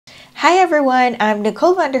Hi everyone, I'm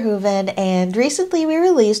Nicole Vanderhoeven, and recently we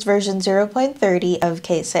released version 0.30 of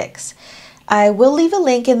K6. I will leave a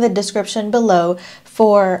link in the description below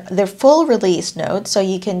for the full release notes so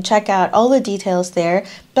you can check out all the details there,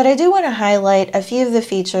 but I do want to highlight a few of the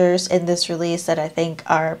features in this release that I think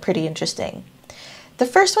are pretty interesting. The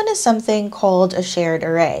first one is something called a shared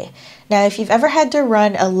array. Now, if you've ever had to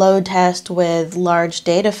run a load test with large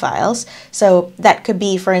data files, so that could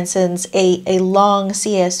be, for instance, a long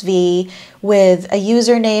CSV with a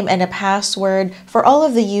username and a password for all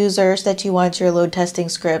of the users that you want your load testing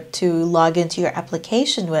script to log into your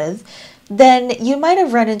application with, then you might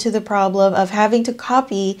have run into the problem of having to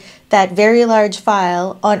copy that very large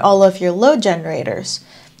file on all of your load generators.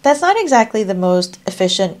 That's not exactly the most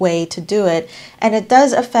efficient way to do it, and it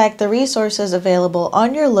does affect the resources available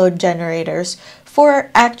on your load generators for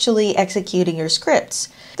actually executing your scripts.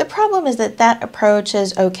 The problem is that that approach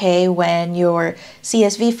is okay when your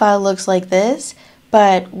CSV file looks like this,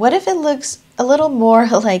 but what if it looks a little more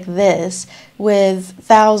like this with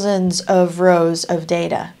thousands of rows of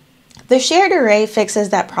data? The shared array fixes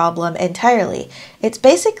that problem entirely. It's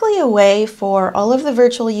basically a way for all of the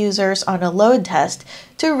virtual users on a load test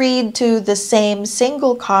to read to the same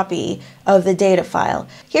single copy of the data file.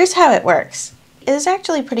 Here's how it works. It is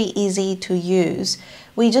actually pretty easy to use.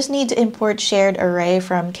 We just need to import SharedArray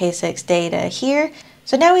from K6 data here.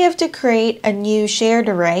 So now we have to create a new shared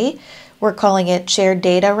array. We're calling it shared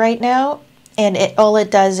data right now, and all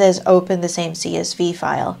it does is open the same CSV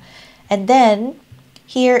file. And then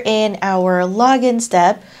here in our login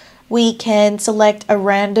step, we can select a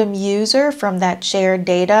random user from that shared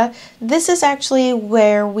data. This is actually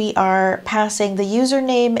where we are passing the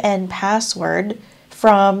username and password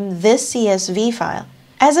from this CSV file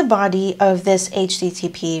as a body of this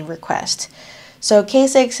HTTP request. So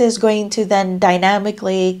K6 is going to then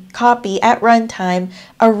dynamically copy at runtime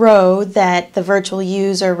a row that the virtual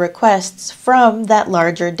user requests from that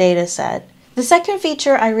larger data set. The second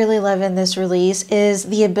feature I really love in this release is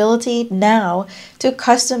the ability now to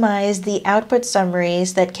customize the output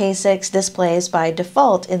summaries that K6 displays by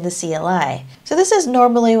default in the CLI. So this is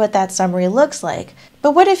normally what that summary looks like,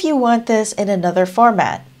 but what if you want this in another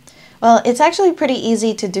format? Well, it's actually pretty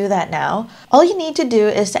easy to do that now. All you need to do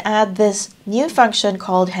is to add this new function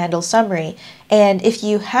called handleSummary, and if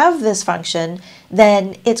you have this function,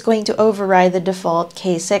 then it's going to override the default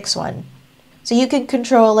K6 one. So you can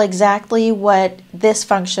control exactly what this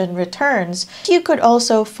function returns. You could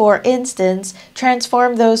also, for instance,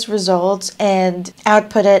 transform those results and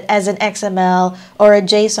output it as an XML or a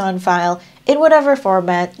JSON file in whatever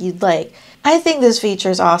format you'd like. I think this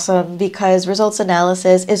feature is awesome because results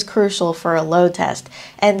analysis is crucial for a load test,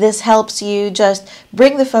 and this helps you just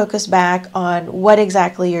bring the focus back on what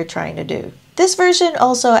exactly you're trying to do. This version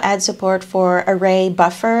also adds support for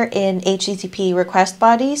ArrayBuffer in HTTP request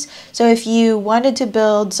bodies. So if you wanted to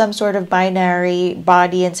build some sort of binary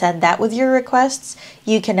body and send that with your requests,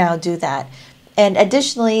 you can now do that. And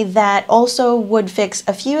additionally, that also would fix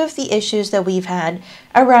a few of the issues that we've had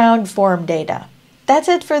around form data. That's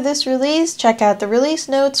it for this release. Check out the release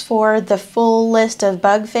notes for the full list of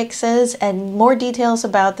bug fixes and more details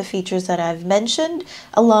about the features that I've mentioned,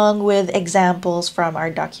 along with examples from our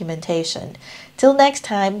documentation. Till next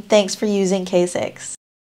time, thanks for using K6.